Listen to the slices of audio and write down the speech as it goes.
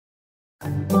Well,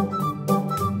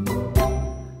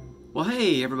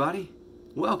 hey everybody,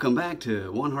 welcome back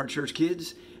to One Heart Church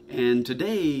Kids, and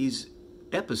today's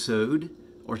episode,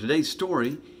 or today's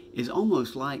story, is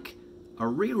almost like a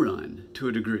rerun to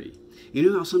a degree. You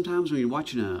know how sometimes when you're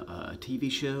watching a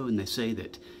TV show and they say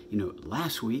that,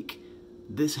 last week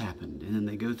this happened, and then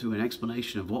they go through an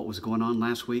explanation of what was going on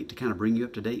last week to kind of bring you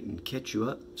up to date and catch you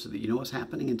up so that you know what's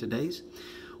happening in today's?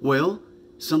 Well,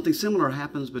 something similar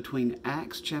happens between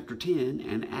Acts chapter 10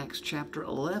 and Acts chapter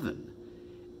 11.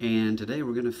 And today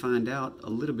we're going to find out a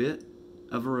little bit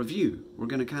of a review. We're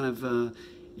going to kind of,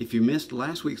 if you missed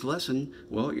last week's lesson,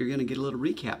 well, you're going to get a little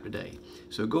recap today.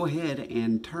 So go ahead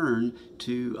and turn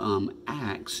to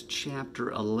Acts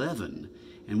chapter 11,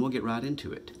 and we'll get right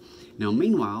into it. Now,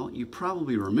 meanwhile, you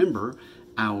probably remember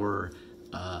our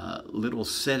little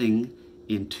setting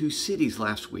in two cities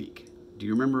last week. Do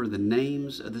you remember the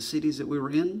names of the cities that we were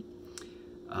in?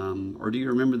 Or do you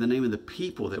remember the name of the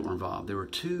people that were involved? There were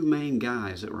two main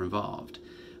guys that were involved.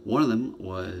 One of them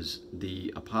was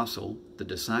the apostle, the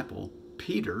disciple,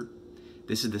 Peter.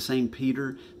 This is the same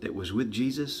Peter that was with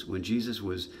Jesus when Jesus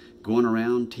was going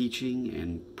around teaching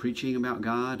and preaching about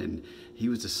God, and he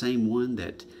was the same one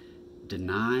that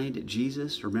denied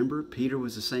Jesus. Remember, Peter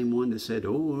was the same one that said,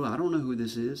 "Oh, I don't know who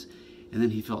this is." And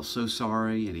then he felt so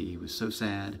sorry and he was so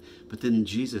sad. But then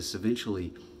Jesus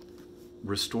eventually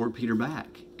restored Peter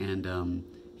back, and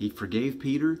he forgave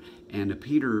Peter, and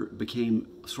Peter became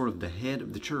sort of the head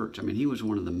of the church. I mean, he was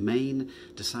one of the main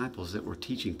disciples that were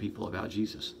teaching people about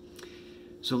Jesus.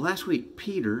 So last week,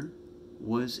 Peter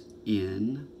was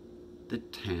in the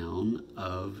town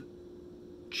of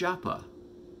Joppa,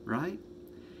 right?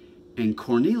 And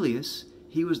Cornelius,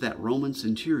 he was that Roman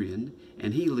centurion,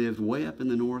 and he lived way up in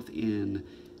the north in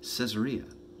Caesarea.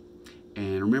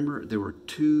 And remember, there were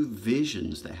two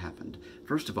visions that happened.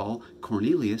 First of all,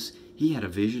 Cornelius, he had a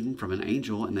vision from an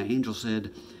angel, and the angel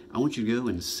said, "I want you to go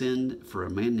and send for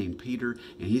a man named Peter,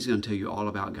 and he's going to tell you all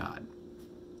about God."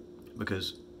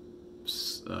 Because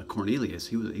Cornelius,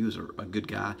 he was a good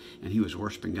guy, and he was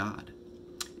worshiping God,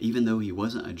 even though he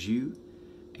wasn't a Jew,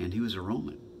 and he was a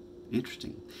Roman.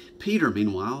 Interesting. Peter,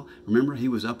 meanwhile, remember, he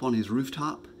was up on his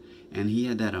rooftop, and he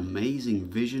had that amazing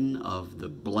vision of the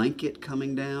blanket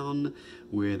coming down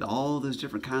with all those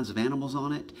different kinds of animals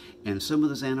on it. And some of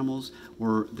those animals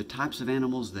were the types of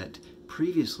animals that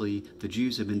previously the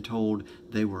Jews had been told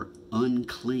they were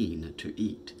unclean to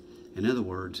eat. In other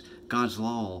words, God's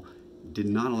law did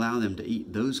not allow them to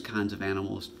eat those kinds of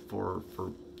animals for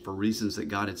reasons that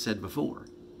God had said before.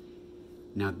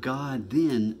 Now, God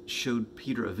then showed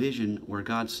Peter a vision where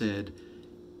God said,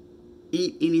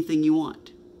 "Eat anything you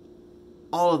want.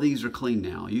 All of these are clean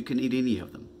now. You can eat any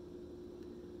of them."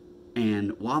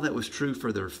 And while that was true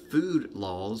for their food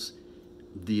laws,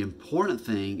 the important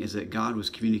thing is that God was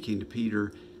communicating to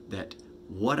Peter that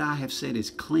what I have said is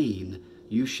clean,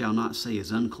 you shall not say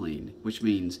is unclean, which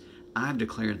means I've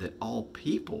declared that all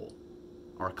people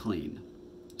are clean.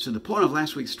 So the point of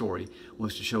last week's story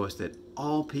was to show us that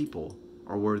all people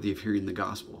are worthy of hearing the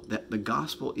gospel, that the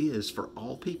gospel is for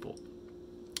all people.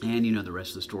 And you know the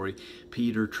rest of the story.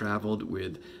 Peter traveled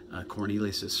with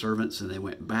Cornelius' servants, and they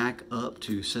went back up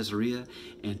to Caesarea,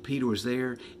 and Peter was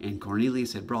there, and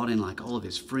Cornelius had brought in like all of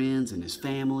his friends and his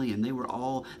family, and they were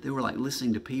like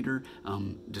listening to Peter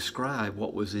describe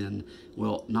what was in,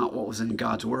 well, not what was in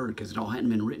God's word, because it all hadn't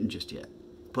been written just yet.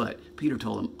 But Peter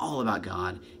told them all about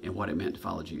God and what it meant to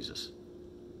follow Jesus.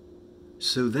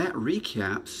 So that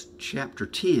recaps chapter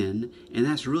 10, and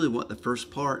that's really what the first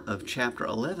part of chapter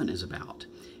 11 is about.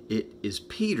 It is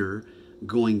Peter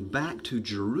going back to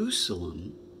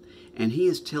Jerusalem, and he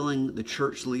is telling the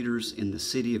church leaders in the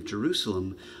city of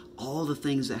Jerusalem all the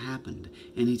things that happened.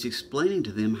 And he's explaining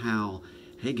to them how,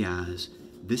 hey guys,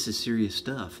 this is serious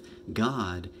stuff.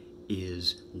 God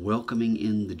is welcoming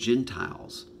in the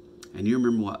Gentiles. And you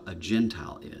remember what a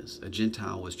Gentile is. A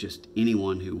Gentile was just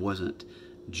anyone who wasn't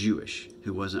Jewish,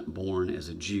 who wasn't born as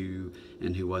a Jew,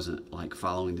 and who wasn't like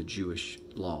following the Jewish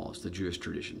laws, the Jewish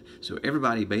tradition. So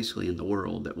everybody basically in the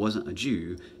world that wasn't a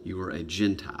Jew, you were a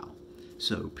Gentile.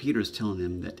 So Peter's telling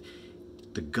them that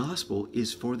the gospel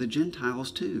is for the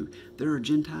Gentiles too. There are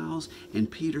Gentiles,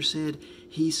 and Peter said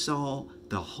he saw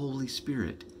the Holy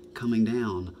Spirit coming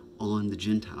down on the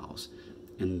Gentiles.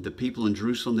 And the people in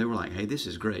Jerusalem, they were like, hey, this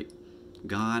is great.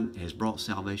 God has brought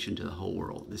salvation to the whole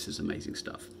world. This is amazing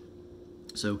stuff.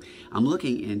 So I'm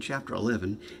looking in chapter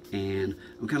 11, and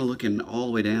I'm kind of looking all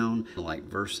the way down to like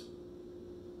verse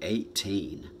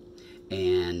 18.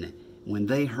 And when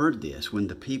they heard this, when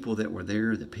the people that were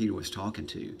there that Peter was talking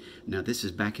to, now this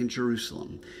is back in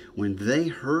Jerusalem, when they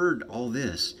heard all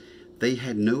this, they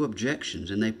had no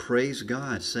objections, and they praised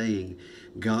God, saying,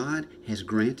 God has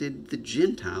granted the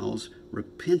Gentiles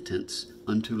repentance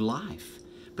unto life.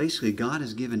 Basically, God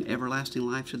has given everlasting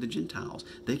life to the Gentiles.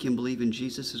 They can believe in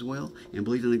Jesus as well and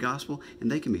believe in the gospel, and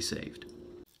they can be saved.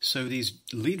 So these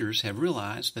leaders have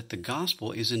realized that the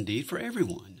gospel is indeed for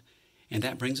everyone. And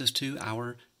that brings us to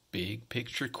our big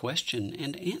picture question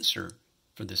and answer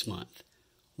for this month.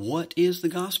 What is the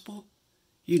gospel?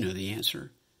 You know the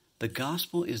answer. The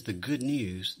gospel is the good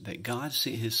news that God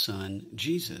sent his Son,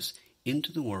 Jesus,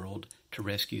 into the world to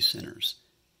rescue sinners.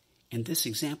 And this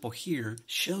example here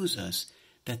shows us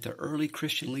that the early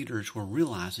Christian leaders were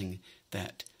realizing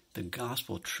that the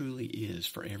gospel truly is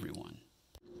for everyone.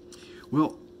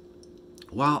 Well,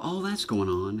 while all that's going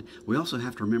on, we also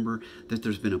have to remember that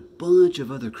there's been a bunch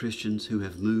of other Christians who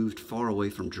have moved far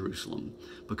away from Jerusalem.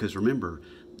 Because remember,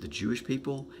 the Jewish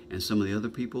people and some of the other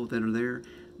people that are there,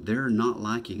 they're not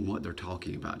liking what they're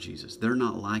talking about Jesus. They're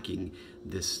not liking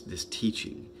this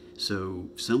teaching. So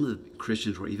some of the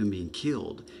Christians were even being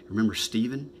killed. Remember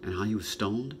Stephen and how he was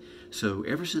stoned? So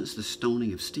ever since the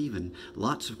stoning of Stephen,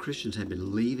 lots of Christians had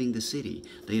been leaving the city.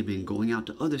 They had been going out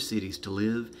to other cities to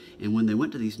live. And when they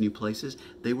went to these new places,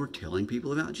 they were telling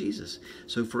people about Jesus.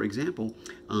 So for example,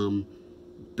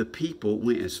 the people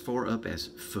went as far up as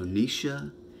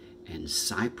Phoenicia and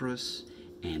Cyprus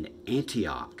and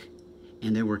Antioch.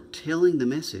 And they were telling the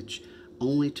message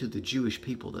only to the Jewish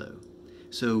people, though.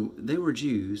 So they were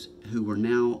Jews who were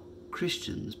now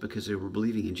Christians because they were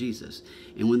believing in Jesus.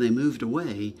 And when they moved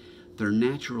away, their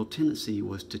natural tendency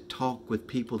was to talk with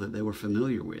people that they were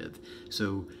familiar with.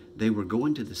 So they were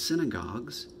going to the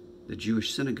synagogues, the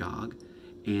Jewish synagogue,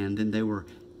 and then they were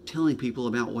telling people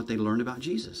about what they learned about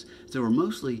Jesus. So they were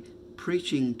mostly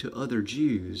preaching to other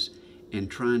Jews and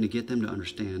trying to get them to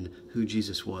understand who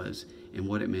Jesus was and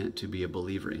what it meant to be a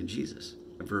believer in Jesus.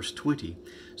 Verse 20,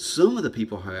 some of the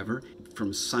people, however,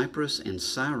 from Cyprus and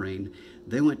Cyrene,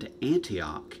 they went to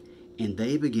Antioch, and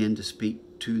they began to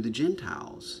speak to the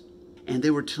Gentiles. And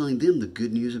they were telling them the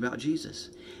good news about Jesus.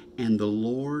 And the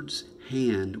Lord's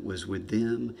hand was with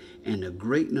them, and a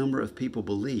great number of people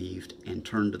believed and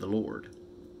turned to the Lord.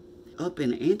 Up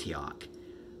in Antioch,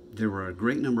 there were a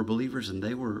great number of believers, and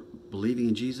they were believing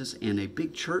in Jesus, and a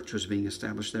big church was being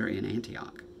established there in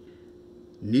Antioch.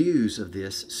 News of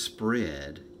this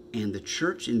spread, and the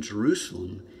church in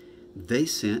Jerusalem, they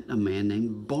sent a man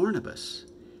named Barnabas.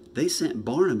 They sent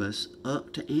Barnabas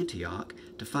up to Antioch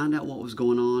to find out what was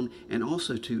going on and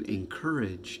also to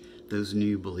encourage those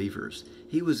new believers.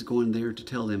 He was going there to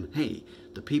tell them, hey,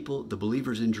 the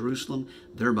believers in Jerusalem,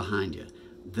 they're behind you.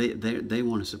 They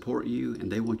want to support you,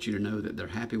 and they want you to know that they're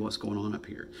happy what's going on up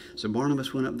here. So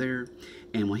Barnabas went up there,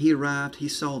 and when he arrived, he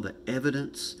saw the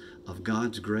evidence of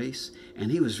God's grace,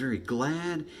 and he was very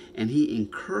glad, and he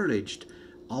encouraged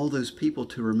all those people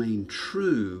to remain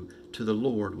true to the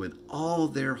Lord with all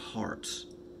their hearts.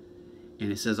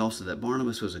 And it says also that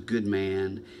Barnabas was a good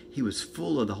man. He was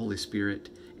full of the Holy Spirit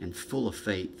and full of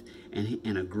faith,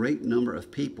 and a great number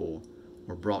of people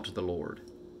were brought to the Lord.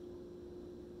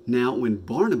 Now, when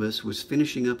Barnabas was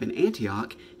finishing up in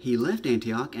Antioch, he left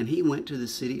Antioch and he went to the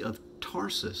city of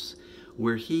Tarsus,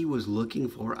 where he was looking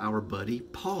for our buddy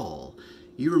Paul.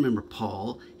 You remember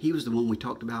Paul. He was the one we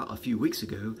talked about a few weeks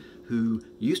ago, who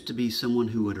used to be someone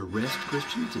who would arrest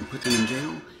Christians and put them in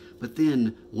jail. But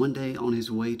then one day on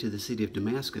his way to the city of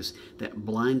Damascus, that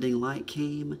blinding light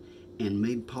came and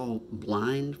made Paul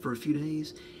blind for a few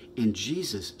days. And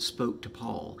Jesus spoke to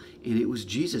Paul, and it was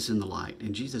Jesus in the light.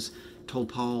 And Jesus told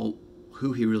Paul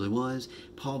who he really was.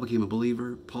 Paul became a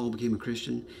believer. Paul became a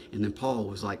Christian. And then Paul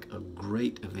was like a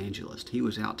great evangelist. He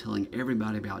was out telling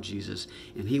everybody about Jesus,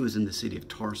 and he was in the city of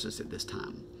Tarsus at this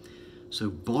time. So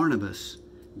Barnabas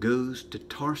goes to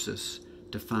Tarsus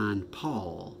to find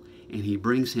Paul, and he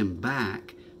brings him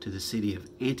back to the city of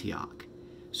Antioch.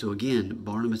 So again,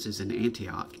 Barnabas is in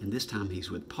Antioch, and this time he's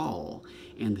with Paul.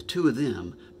 And the two of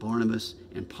them, Barnabas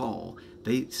and Paul,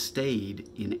 they stayed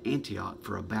in Antioch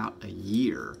for about a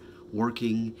year,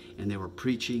 working, and they were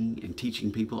preaching and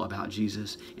teaching people about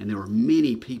Jesus. And there were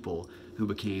many people who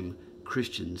became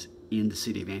Christians in the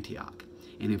city of Antioch.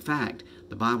 And in fact,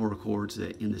 the Bible records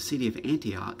that in the city of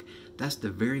Antioch, that's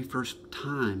the very first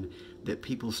time that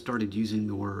people started using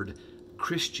the word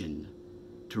Christian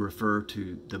to refer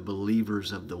to the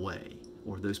believers of the way,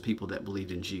 or those people that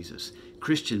believed in Jesus.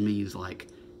 Christian means like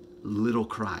little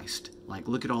Christ. Like,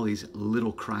 look at all these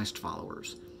little Christ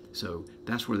followers. So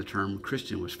that's where the term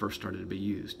Christian was first started to be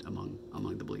used among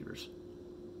the believers.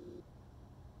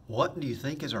 What do you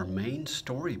think is our main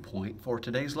story point for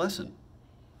today's lesson?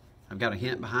 I've got a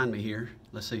hint behind me here.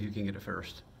 Let's see who can get it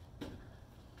first.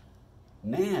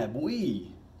 Nab,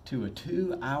 oui. to a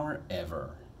 2-hour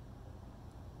ever.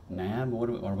 Nab,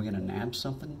 are we going to nab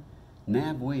something?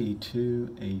 Nab we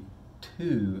to a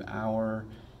 2-hour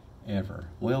ever.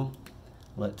 Well,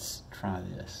 let's try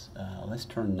this. Let's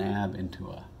turn nab into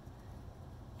a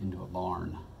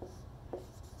barn.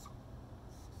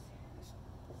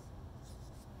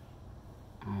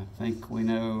 I think we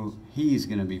know he's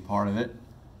going to be part of it.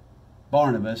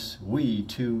 Barnabas, we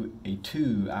to a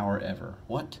 2-hour ever.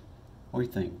 What? What do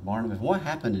you think? Barnabas, what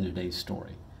happened in today's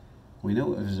story? We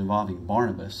know it was involving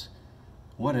Barnabas.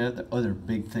 What other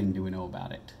big thing do we know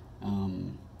about it?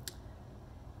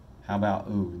 How about,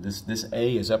 this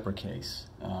A is uppercase.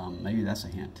 Maybe that's a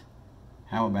hint.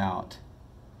 How about,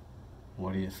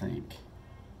 what do you think?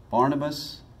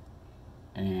 Barnabas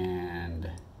and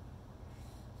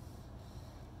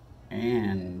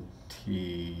Antioch.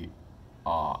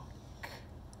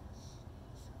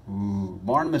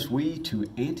 Barnabas, we to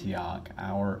Antioch,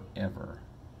 our ever.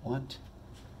 What?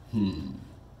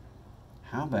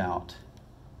 How about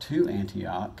to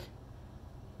Antioch?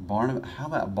 How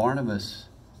about Barnabas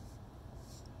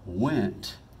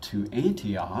went to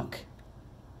Antioch?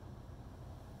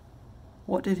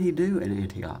 What did he do in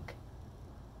Antioch?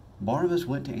 Barnabas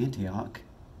went to Antioch.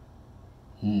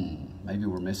 Maybe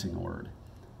we're missing a word.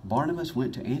 Barnabas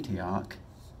went to Antioch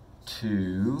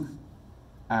to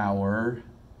our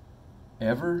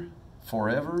ever,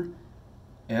 forever,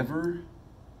 ever.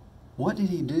 What did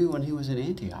he do when he was in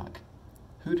Antioch?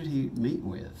 Who did he meet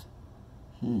with?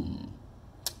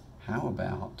 How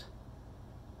about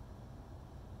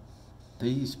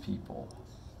these people?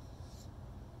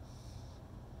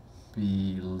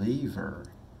 Believer.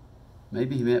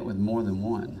 Maybe he met with more than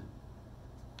one.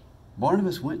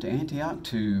 Barnabas went to Antioch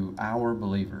to our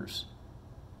believers.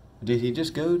 Did he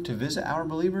just go to visit our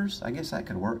believers? I guess that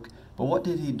could work. But what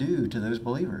did he do to those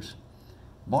believers?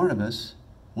 Barnabas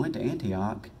went to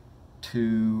Antioch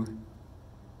to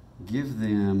give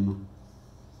them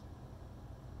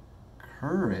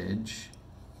courage.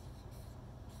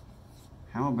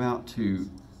 How about to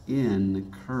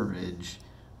encourage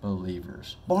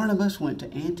believers? Barnabas went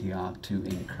to Antioch to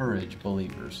encourage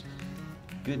believers.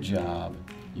 Good job.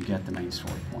 You got the main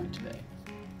story point today.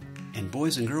 And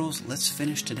boys and girls, let's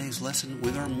finish today's lesson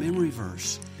with our memory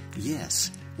verse.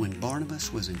 Yes, when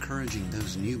Barnabas was encouraging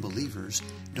those new believers,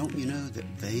 don't you know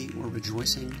that they were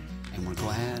rejoicing and were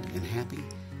glad and happy?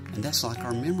 And that's like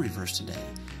our memory verse today,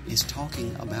 is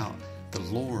talking about the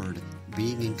Lord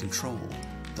being in control,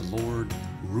 the Lord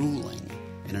ruling.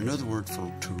 And another word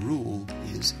for to rule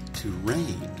is to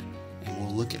reign. And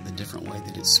we'll look at the different way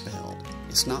that it's spelled.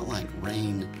 It's not like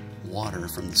rain, water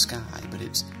from the sky, but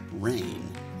it's rain.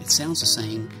 It sounds the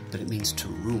same, but it means to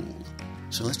rule.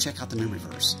 So let's check out the memory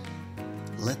verse.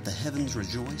 Let the heavens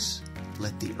rejoice,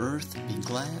 let the earth be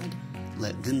glad,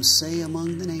 let them say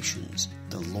among the nations,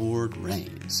 the Lord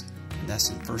reigns. And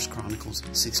that's in 1 Chronicles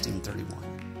 16:31.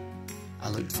 I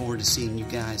look forward to seeing you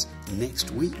guys next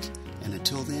week. And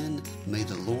until then, may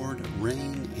the Lord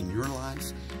reign in your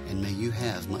life, and may you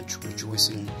have much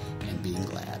rejoicing and being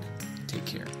glad. Take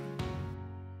care.